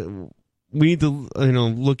 and we need to,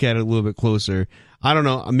 look at it a little bit closer. I don't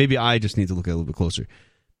know. Maybe I just need to look at it a little bit closer.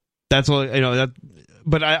 That's all,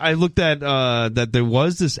 but I looked at that there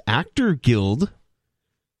was this actor guild,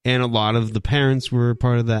 and a lot of the parents were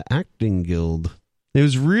part of that acting guild. It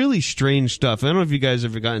was really strange stuff. I don't know if you guys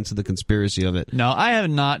ever got into the conspiracy of it. No, I have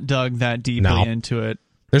not dug that deeply into it.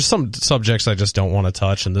 There's some subjects I just don't want to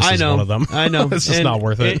touch, and this is one of them. I know. It's just not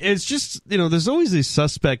worth it. It's just, there's always these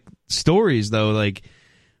suspect stories, though. Like,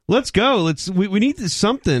 let's go. We need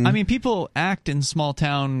something. I mean, people act in small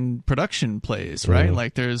town production plays, right?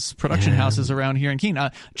 Like, there's production houses around here in Keene.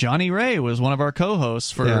 Johnny Ray was one of our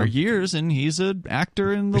co-hosts for years, and he's an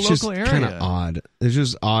actor in the local area. It's kind of odd. It's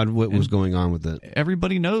just odd what was going on with it.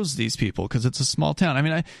 Everybody knows these people because it's a small town. I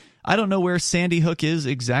mean, I don't know where Sandy Hook is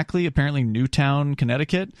exactly. Apparently, Newtown,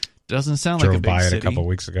 Connecticut. Doesn't sound like a big city. Drove by it a couple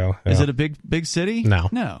weeks ago. Yeah. Is it a big city?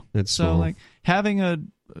 No. It's so small. Like having a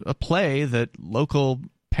play that local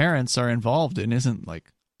parents are involved in isn't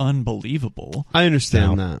like unbelievable. I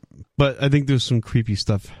understand that, but I think there's some creepy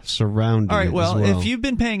stuff surrounding it. All right. as Well, well, if you've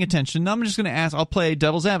been paying attention, I'm just going to ask. I'll play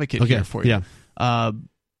devil's advocate here for you. Yeah.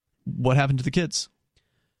 What happened to the kids?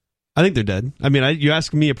 I think they're dead. I mean, you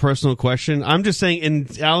ask me a personal question. I'm just saying, in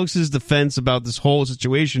Alex's defense about this whole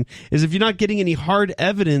situation, is if you're not getting any hard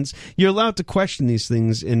evidence, you're allowed to question these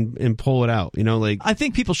things and pull it out. I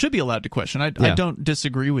think people should be allowed to question. I don't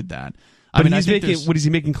disagree with that. But is he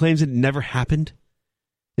making claims that it never happened?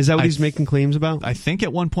 Is that what he's making claims about? I think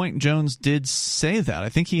at one point Jones did say that. I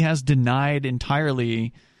think he has denied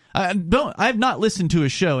entirely. I've not listened to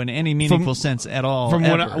his show in any meaningful sense at all.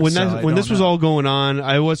 When this was all going on,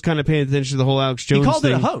 I was kind of paying attention to the whole Alex Jones thing. He called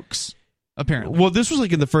it a hoax, apparently. Well, this was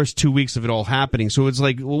like in the first 2 weeks of it all happening, so it's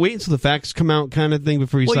like, wait until the facts come out kind of thing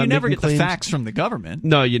before you start making claims. Well, you never get the facts from the government.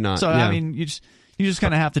 No, you're not. So, yeah. I mean, you just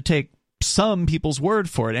kind of have to take some people's word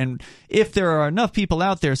for it. And if there are enough people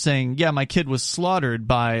out there saying, yeah, my kid was slaughtered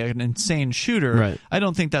by an insane shooter, right, I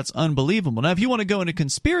don't think that's unbelievable. Now, if you want to go into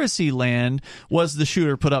conspiracy land, was the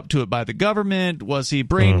shooter put up to it by the government? Was he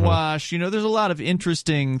brainwashed? There's a lot of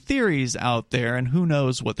interesting theories out there, and who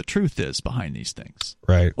knows what the truth is behind these things.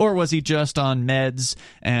 Right. Or was he just on meds,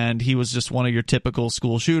 and he was just one of your typical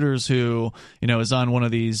school shooters who, is on one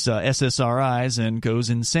of these SSRIs and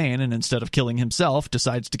goes insane, and instead of killing himself,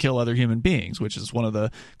 decides to kill other human beings, which is one of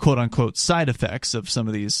the quote-unquote side effects of some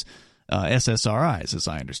of these SSRIs, as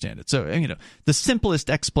I understand it. So, the simplest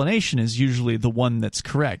explanation is usually the one that's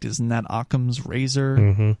correct. Isn't that Occam's razor?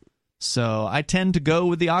 Mm-hmm. So I tend to go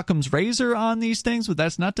with the Occam's razor on these things, but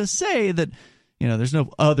that's not to say that, there's no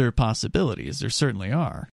other possibilities. There certainly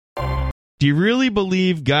are. Do you really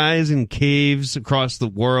believe guys in caves across the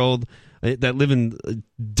world that live in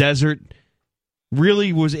desert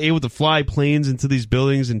really was able to fly planes into these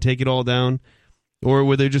buildings and take it all down? Or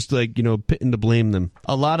were they just pitting to blame them?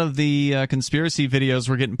 A lot of the conspiracy videos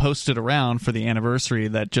were getting posted around for the anniversary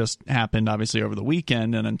that just happened, obviously, over the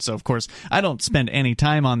weekend. And so, of course, I don't spend any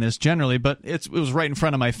time on this generally, but it was right in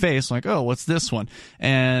front of my face, like, oh, what's this one?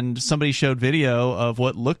 And somebody showed video of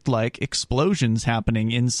what looked like explosions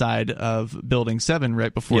happening inside of Building 7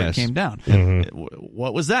 right before it came down. Mm-hmm.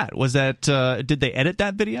 What was that? Was that, did they edit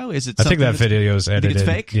that video? Is it? I think that video is edited. You think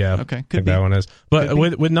it's fake? Yeah. Okay. Could be. That one is. But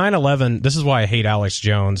with 9/11, this is why I hate Alex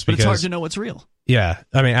Jones. But because, it's hard to know what's real. Yeah.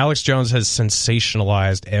 I mean, Alex Jones has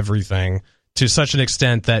sensationalized everything to such an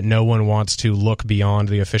extent that no one wants to look beyond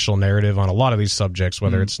the official narrative on a lot of these subjects,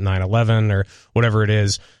 whether it's 9/11 or whatever it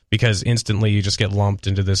is, because instantly you just get lumped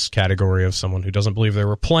into this category of someone who doesn't believe there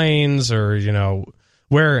were planes, or,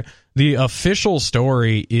 where the official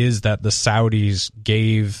story is that the Saudis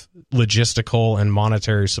gave logistical and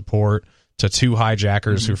monetary support to two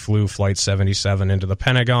hijackers who flew Flight 77 into the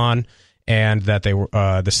Pentagon, and that they were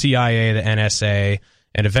the CIA, the NSA,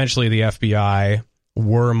 and eventually the FBI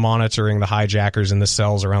were monitoring the hijackers in the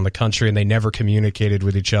cells around the country, and they never communicated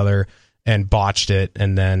with each other and botched it,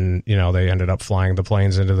 and then they ended up flying the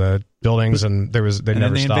planes into the buildings, and they never stopped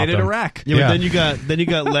them. Invaded Iraq. Yeah, but then you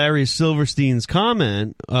got Larry Silverstein's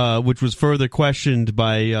comment, which was further questioned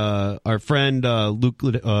by our friend Luke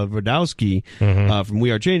Radowski from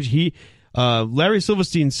We Are Change. Larry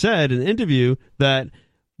Silverstein said in an interview that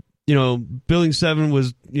Building 7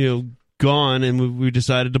 was gone, and we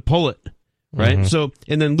decided to pull it, right? Mm-hmm. So,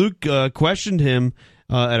 and then Luke questioned him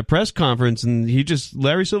at a press conference, and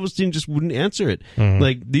Larry Silverstein just wouldn't answer it. Mm-hmm.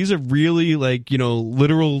 Like, these are really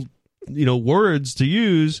literal words to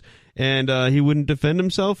use, and he wouldn't defend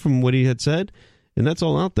himself from what he had said, and that's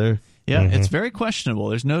all out there. Yeah, it's very questionable.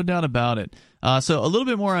 There's no doubt about it. So a little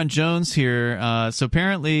bit more on Jones here. So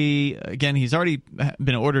apparently, again, he's already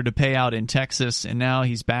been ordered to pay out in Texas, and now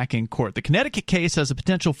he's back in court. The Connecticut case has a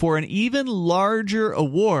potential for an even larger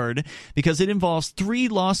award because it involves 3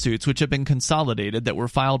 lawsuits which have been consolidated that were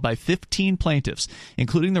filed by 15 plaintiffs,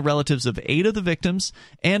 including the relatives of 8 of the victims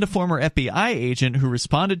and a former FBI agent who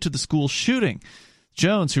responded to the school shooting.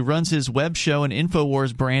 Jones, who runs his web show and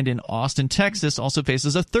InfoWars brand in Austin, Texas, also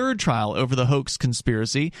faces a 3rd trial over the hoax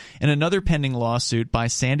conspiracy and another pending lawsuit by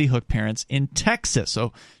Sandy Hook parents in Texas.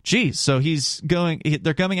 So, so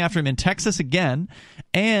they're coming after him in Texas again,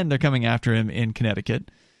 and they're coming after him in Connecticut.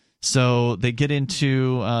 So they get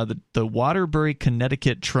into the Waterbury,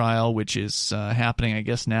 Connecticut trial, which is happening, I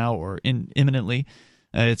guess, now or imminently.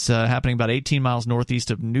 It's happening about 18 miles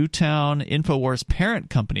northeast of Newtown. InfoWars' parent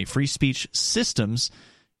company, Free Speech Systems,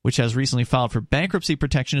 which has recently filed for bankruptcy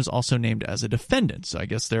protection, is also named as a defendant. So I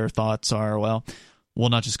guess their thoughts are, well, we'll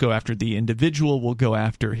not just go after the individual, we'll go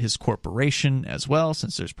after his corporation as well,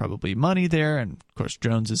 since there's probably money there. And, of course,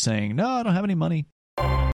 Jones is saying, no, I don't have any money.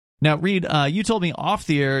 Now, Reed, you told me off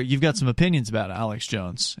the air you've got some opinions about Alex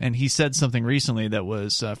Jones, and he said something recently that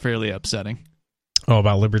was fairly upsetting. Oh,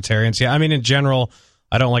 about libertarians? Yeah, I mean, in general,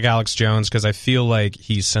 I don't like Alex Jones because I feel like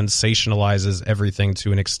he sensationalizes everything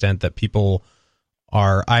to an extent that people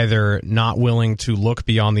are either not willing to look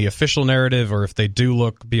beyond the official narrative, or if they do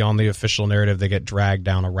look beyond the official narrative, they get dragged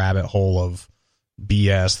down a rabbit hole of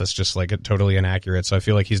BS that's just like totally inaccurate. So I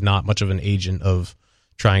feel like he's not much of an agent of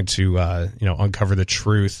trying to uncover the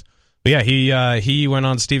truth. But yeah, he went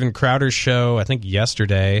on Steven Crowder's show, I think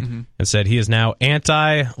yesterday, and said he is now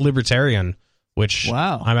anti-libertarian, which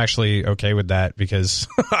I'm actually okay with that because,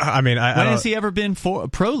 I mean, when has he ever been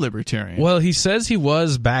pro-libertarian? Well, he says he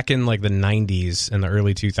was back in like the 90s and the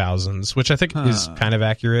early 2000s, which I think is kind of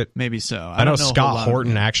accurate. Maybe so. I know Scott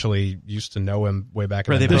Horton actually used to know him way back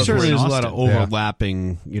in the 90s. There certainly is a lot of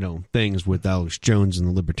overlapping, things with Alex Jones and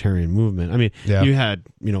the libertarian movement. I mean, you had,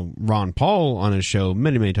 Ron Paul on his show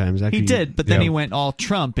many, many times. Actually, he did, but then he went all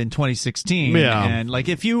Trump in 2016. Yeah. And like,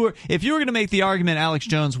 if you were going to make the argument Alex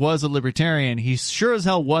Jones was a libertarian, he sure as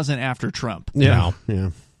hell wasn't after Trump. Yeah.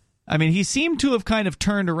 Yeah. I mean, he seemed to have kind of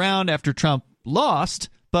turned around after Trump lost,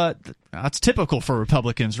 but that's typical for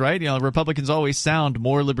Republicans, right? Republicans always sound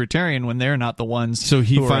more libertarian when they're not the ones. So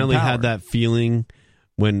he who finally are in power. had that feeling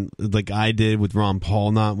when, like I did with Ron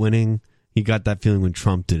Paul not winning. He got that feeling when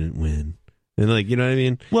Trump didn't win. And like, you know what I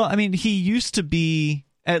mean? Well, I mean, he used to be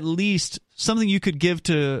at least something you could give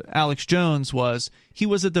to Alex Jones was he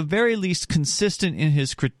was at the very least consistent in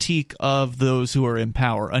his critique of those who are in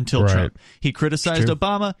power until Trump. He criticized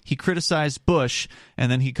Obama, he criticized Bush,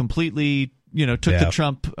 and then he completely took the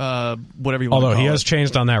Trump whatever you want to call it. Although he has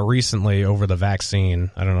changed on that recently over the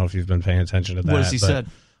vaccine. I don't know if you've been paying attention to that. What has he said?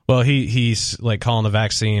 Well, he's like calling the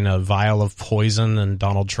vaccine a vial of poison, and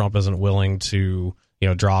Donald Trump isn't willing to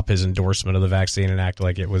drop his endorsement of the vaccine and act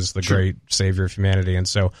like it was the great savior of humanity. And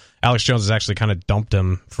so Alex Jones has actually kind of dumped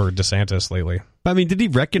him for DeSantis lately. I mean, did he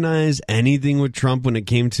recognize anything with Trump when it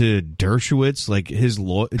came to Dershowitz? Like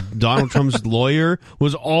Donald Trump's lawyer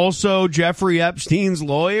was also Jeffrey Epstein's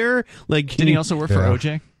lawyer. Like, did he also work for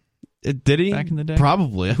OJ? Did he? Back in the day?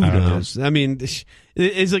 Probably. Who knows? I mean,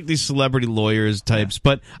 it's like these celebrity lawyers types.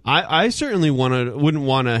 But I certainly wouldn't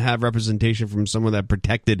want to have representation from someone that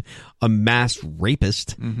protected a mass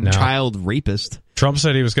rapist, child rapist. Trump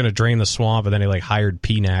said he was going to drain the swamp, and then he hired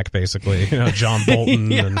PNAC, basically. John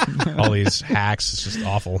Bolton and all these hacks. It's just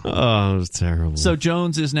awful. Oh, it was terrible. So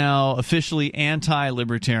Jones is now officially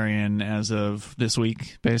anti-libertarian as of this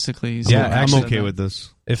week, basically. I'm okay with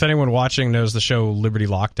this. If anyone watching knows the show Liberty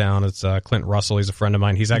Lockdown, it's Clint Russell. He's a friend of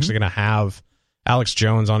mine. He's actually going to have Alex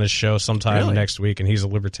Jones on his show sometime next week, and he's a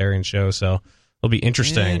libertarian show, so it'll be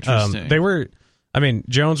interesting. Jones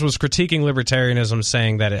was critiquing libertarianism,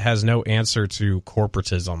 saying that it has no answer to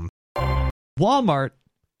corporatism. Walmart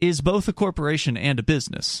is both a corporation and a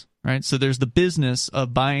business, right? So there's the business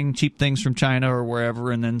of buying cheap things from China or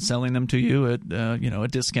wherever and then selling them to you at a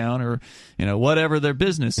discount or whatever their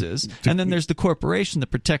business is. And then there's the corporation that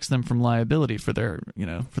protects them from liability for their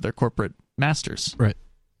corporate masters. Right.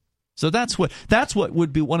 So that's what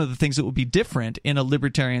would be one of the things that would be different in a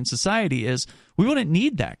libertarian society is we wouldn't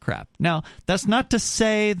need that crap. Now, that's not to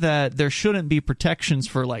say that there shouldn't be protections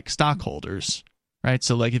for stockholders, right?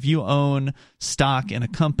 So if you own stock in a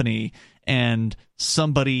company and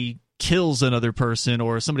somebody kills another person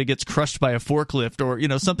or somebody gets crushed by a forklift or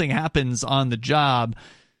something happens on the job,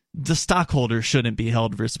 the stockholder shouldn't be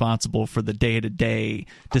held responsible for the day-to-day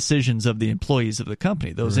decisions of the employees of the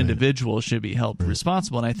company. Those individuals should be held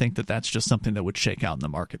responsible, and I think that that's just something that would shake out in the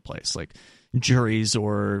marketplace. Like juries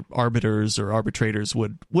or arbiters or arbitrators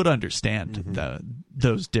would understand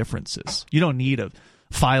those differences. You don't need a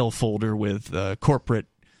file folder with a corporate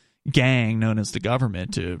gang known as the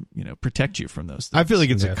government to protect you from those things. I feel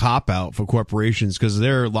like it's a cop-out for corporations because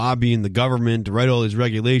they're lobbying the government to write all these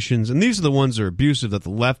regulations, and these are the ones that are abusive that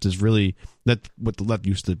the left is really what the left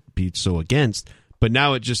used to be so against. But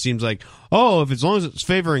now it just seems like, if as long as it's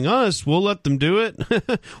favoring us, we'll let them do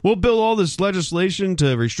it. We'll build all this legislation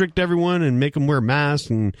to restrict everyone and make them wear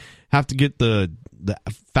masks and have to get the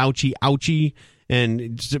Fauci ouchie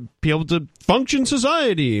and to be able to function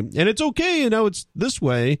society. And it's okay, now it's this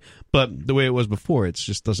way, but the way it was before, it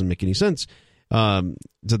just doesn't make any sense to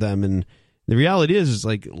them. And the reality is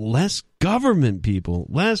less government, people.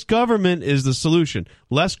 Less government is the solution.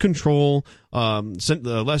 Less control,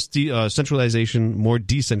 less centralization, more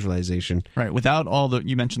decentralization. Right. Without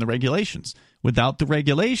you mentioned the regulations. Without the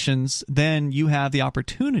regulations, then you have the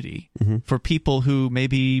opportunity for people who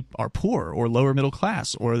maybe are poor or lower middle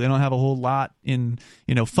class, or they don't have a whole lot in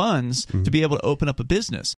funds to be able to open up a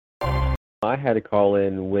business. I had to call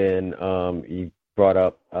in when you brought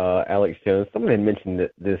up Alex Jones. Someone had mentioned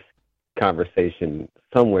this conversation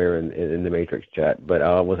somewhere in the Matrix chat, but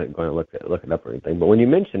I wasn't going to look it up or anything. But when you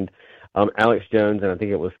mentioned Alex Jones, and I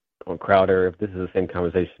think it was Crowder, if this is the same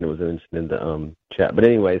conversation that was mentioned in the chat. But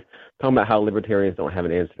anyways, talking about how libertarians don't have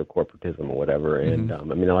an answer to corporatism or whatever. And I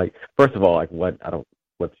mean, like, first of all, like,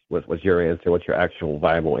 what's your answer? What's your actual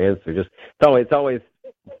viable answer? Just it's always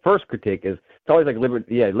first critique is it's always like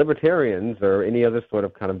libertarians or any other sort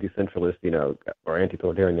of kind of decentralist, or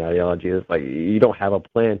anti-authoritarian ideology is like you don't have a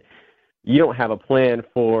plan. You don't have a plan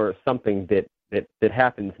for something that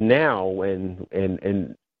happens now and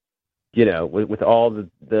with all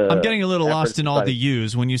the I'm getting a little lost in all the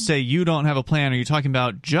yous. When you say you don't have a plan, are you talking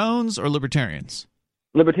about Jones or libertarians?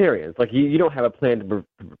 Libertarians, like you don't have a plan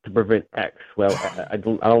to prevent X. Well, I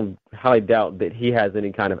don't highly doubt that he has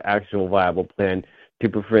any kind of actual viable plan to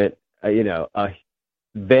prevent a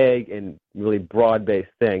vague and really broad-based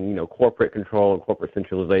thing, corporate control and corporate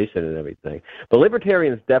centralization and everything. But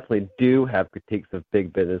libertarians definitely do have critiques of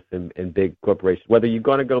big business and big corporations. Whether you're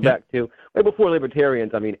going to go back to way before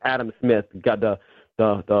libertarians, I mean, Adam Smith got the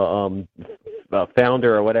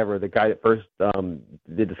founder or whatever, the guy that first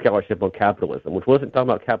did the scholarship on capitalism, which wasn't talking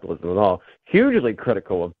about capitalism at all, hugely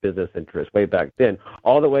critical of business interests way back then,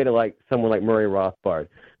 all the way to like someone like Murray Rothbard,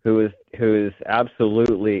 who is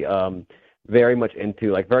absolutely very much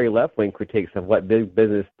into like very left-wing critiques of what big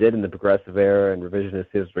business did in the progressive era and revisionist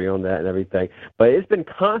history on that and everything. But it's been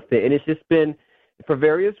constant, and it's just been for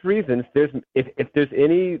various reasons. If there's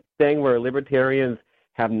anything where libertarians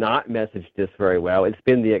have not messaged this very well, it's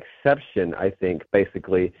been the exception, I think,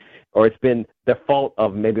 basically, or it's been the fault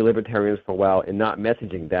of maybe libertarians for a while in not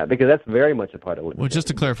messaging that, because that's very much a part of libertarianism. Well, just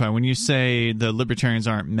to clarify, when you say the libertarians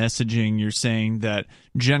aren't messaging, you're saying that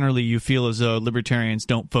generally you feel as though libertarians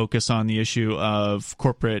don't focus on the issue of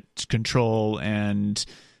corporate control and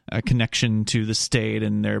a connection to the state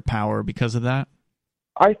and their power because of that?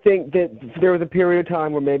 I think that there was a period of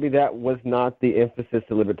time where maybe that was not the emphasis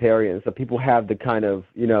of libertarians. So people have the kind of,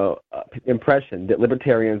 impression that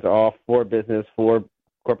libertarians are all for business, for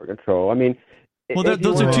corporate control. I mean, well,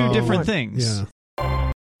 those are two different things.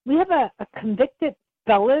 Yeah. We have a convicted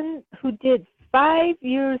felon who did 5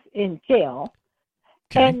 years in jail,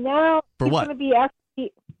 and now for he's what? Going to be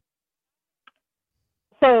actually.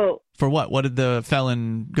 So for what? What did the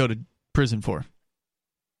felon go to prison for?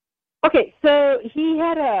 Okay, so he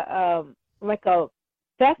had a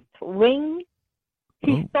theft ring.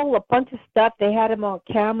 He stole a bunch of stuff. They had him on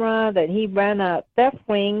camera that he ran a theft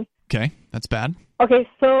ring. Okay, that's bad. Okay,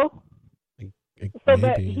 so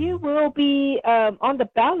that he will be on the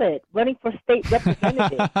ballot running for state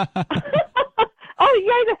representative.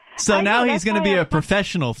 Oh yeah. So now he's going to be a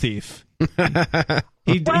professional thief.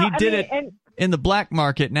 He did it in the black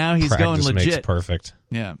market. Now he's going legit. Makes perfect.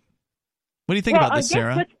 Yeah. What do you think about this,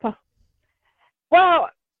 Sarah? Well,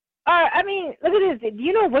 I mean, look at this. Do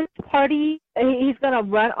you know which party he's going to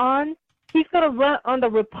run on? He's going to run on the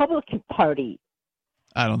Republican Party.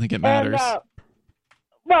 I don't think it matters.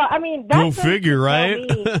 Well, I mean, go figure, right?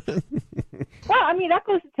 Well, I mean, that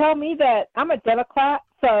goes to tell me that I'm a Democrat.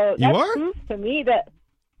 So that proves to me that,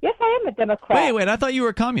 yes, I am a Democrat. Wait, I thought you were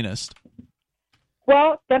a communist.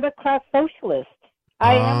 Well, Democrat socialist.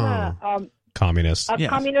 I am a communist. A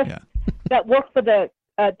communist that works for the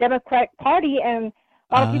Democratic Party, and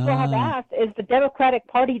a lot of people have asked, is the Democratic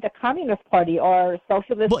Party the Communist Party or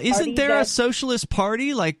Socialist Party? Well, isn't there a Socialist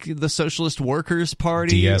Party, like the Socialist Workers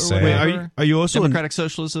Party? DSA. Or wait, are you also Democratic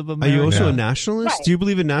Socialists of America? Are you also a nationalist? Right. Do you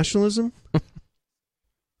believe in nationalism?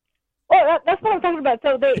 Well, that's what I'm talking about.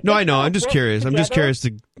 So no, I know. I'm just curious. I'm just curious.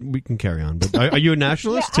 We can carry on. But are you a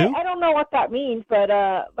nationalist too? I don't know what that means, but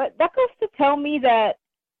that goes to tell me that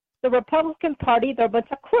the Republican Party, they're a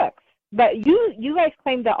bunch of crooks. But you guys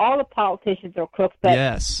claim that all the politicians are crooks. But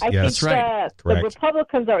yes, I think that's right. that the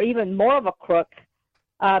Republicans are even more of a crook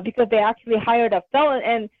because they actually hired a felon,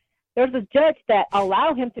 and there's a judge that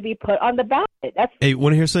allowed him to be put on the ballot. Hey,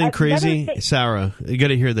 want to hear something crazy? Sarah, you got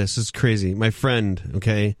to hear this. This is crazy. My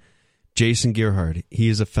friend, Jason Gearhart, he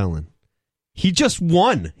is a felon. He just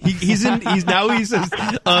won. He's a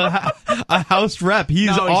House rep. He's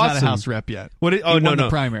awesome. He's not a House rep yet. He won the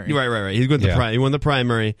primary. Right. He won the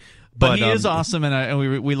primary. But he is awesome,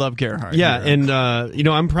 and we love Gerhardt. Yeah, here. And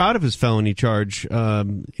I'm proud of his felony charge. I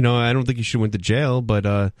don't think he should have went to jail, but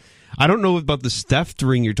I don't know about this theft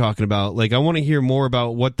ring you're talking about. Like, I want to hear more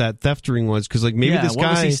about what that theft ring was, because like maybe this guy.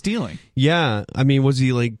 What was he stealing? Yeah, I mean, was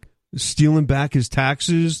he like stealing back his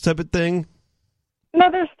taxes type of thing? No,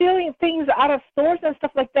 they're stealing things out of stores and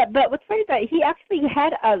stuff like that. But what's funny is that he actually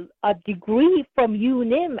had a degree from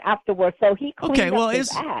UNM afterwards, so he cleaned up his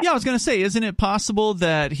act. I was going to say, isn't it possible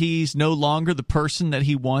that he's no longer the person that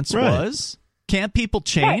he once was? Can't people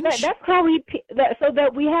change? That's how so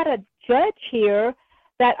that we had a judge here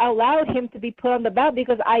that allowed him to be put on the ballot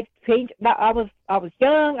because I changed. I was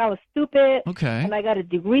young, I was stupid, and I got a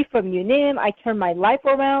degree from UNIM. I turned my life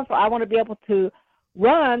around, so I want to be able to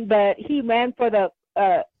run. But he ran for the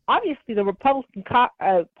obviously the Republican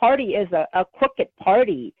Party is a crooked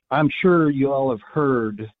party. I'm sure you all have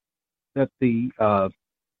heard that the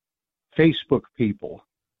Facebook people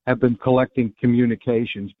have been collecting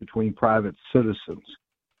communications between private citizens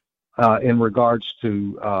in regards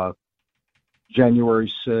to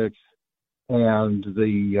January 6th and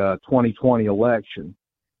the 2020 election.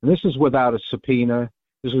 And this is without a subpoena.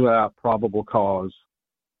 This is without probable cause.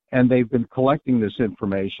 And they've been collecting this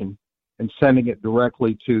information and sending it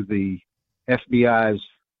directly to the FBI's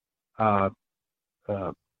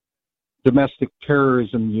domestic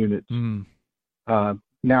terrorism unit.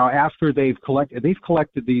 Now, after they've collected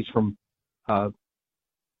these from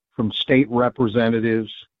state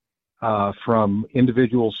representatives, from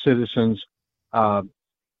individual citizens,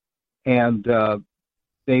 and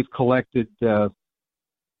they've collected the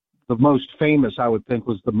most famous, I would think,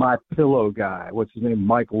 was the My Pillow guy. What's his name?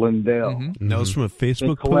 Mike Lindell. That was from a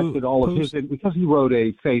Facebook They collected all of his because he wrote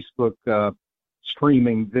a Facebook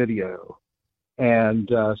streaming video, and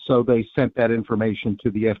so they sent that information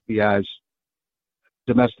to the FBI's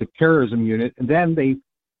domestic terrorism unit, and then they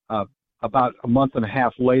about a month and a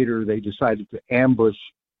half later they decided to ambush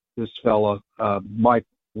this fella Mike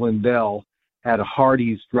Lindell at a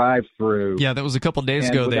Hardee's drive-through. Yeah, that was a couple days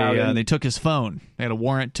ago. They took his phone. They had a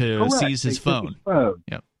warrant to seize his phone.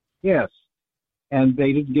 Yep. Yes, and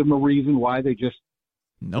they didn't give him a reason why. They just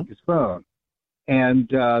took his phone.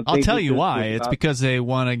 And I'll tell you why. It's because they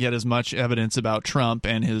want to get as much evidence about Trump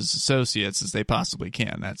and his associates as they possibly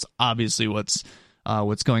can. That's obviously what's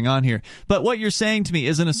going on here. But what you're saying to me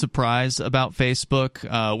isn't a surprise about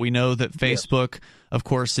Facebook. We know that Facebook, of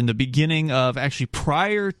course, in the beginning of actually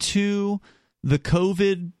prior to the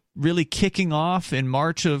COVID really kicking off in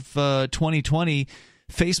March of 2020,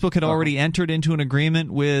 Facebook had already entered into an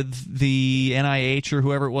agreement with the NIH or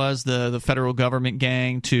whoever it was, the federal government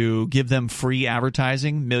gang, to give them free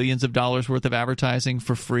advertising, millions of dollars worth of advertising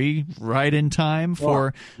for free, right in time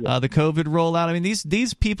for the COVID rollout. I mean,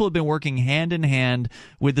 these people have been working hand in hand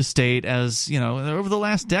with the state over the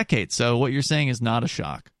last decade. So what you're saying is not a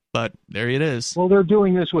shock, but there it is. Well, they're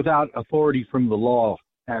doing this without authority from the law.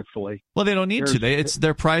 Actually, well, they don't need to. It's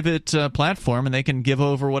their private platform, and they can give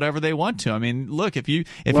over whatever they want to. I mean, look, if you're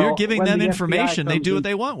giving them information, they do what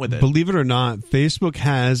they want with it. Believe it or not, Facebook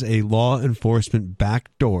has a law enforcement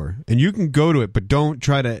backdoor, and you can go to it, but don't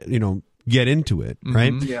try to get into it,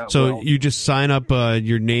 right? Yeah, so you just sign up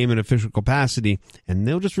your name in official capacity, and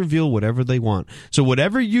they'll just reveal whatever they want. So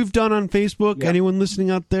whatever you've done on Facebook, anyone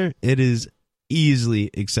listening out there, it is easily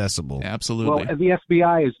accessible. Absolutely. Well, the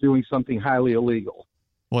FBI is doing something highly illegal.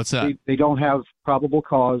 What's that? They don't have probable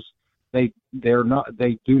cause. They do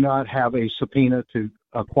not have a subpoena to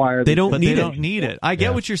acquire. They don't need it. I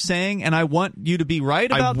get what you're saying, and I want you to be right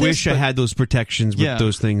about this. I wish I had those protections with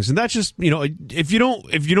those things, and that's just if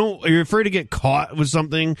you're afraid to get caught with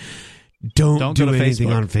something, don't do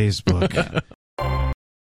anything on Facebook.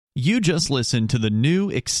 You just listened to the new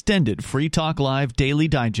extended Free Talk Live Daily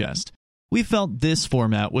Digest. We felt this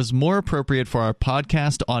format was more appropriate for our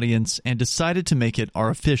podcast audience and decided to make it our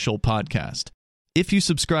official podcast. If you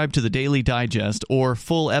subscribe to the Daily Digest or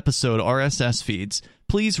full episode RSS feeds,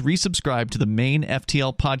 please resubscribe to the main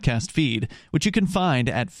FTL podcast feed, which you can find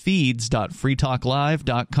at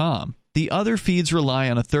feeds.freetalklive.com. The other feeds rely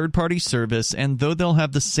on a third-party service, and though they'll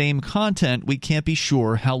have the same content, we can't be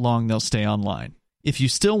sure how long they'll stay online. If you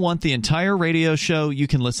still want the entire radio show, you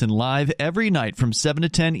can listen live every night from 7 to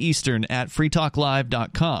 10 Eastern at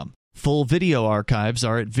freetalklive.com. Full video archives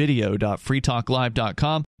are at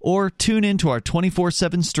video.freetalklive.com, or tune into our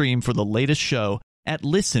 24/7 stream for the latest show at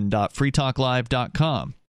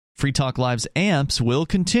listen.freetalklive.com. Free Talk Live's amps will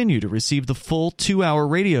continue to receive the full 2-hour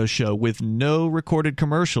radio show with no recorded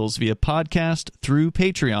commercials via podcast through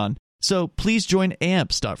Patreon, so please join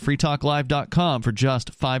amps.freetalklive.com for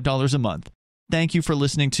just $5 a month. Thank you for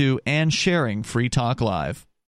listening to and sharing Free Talk Live.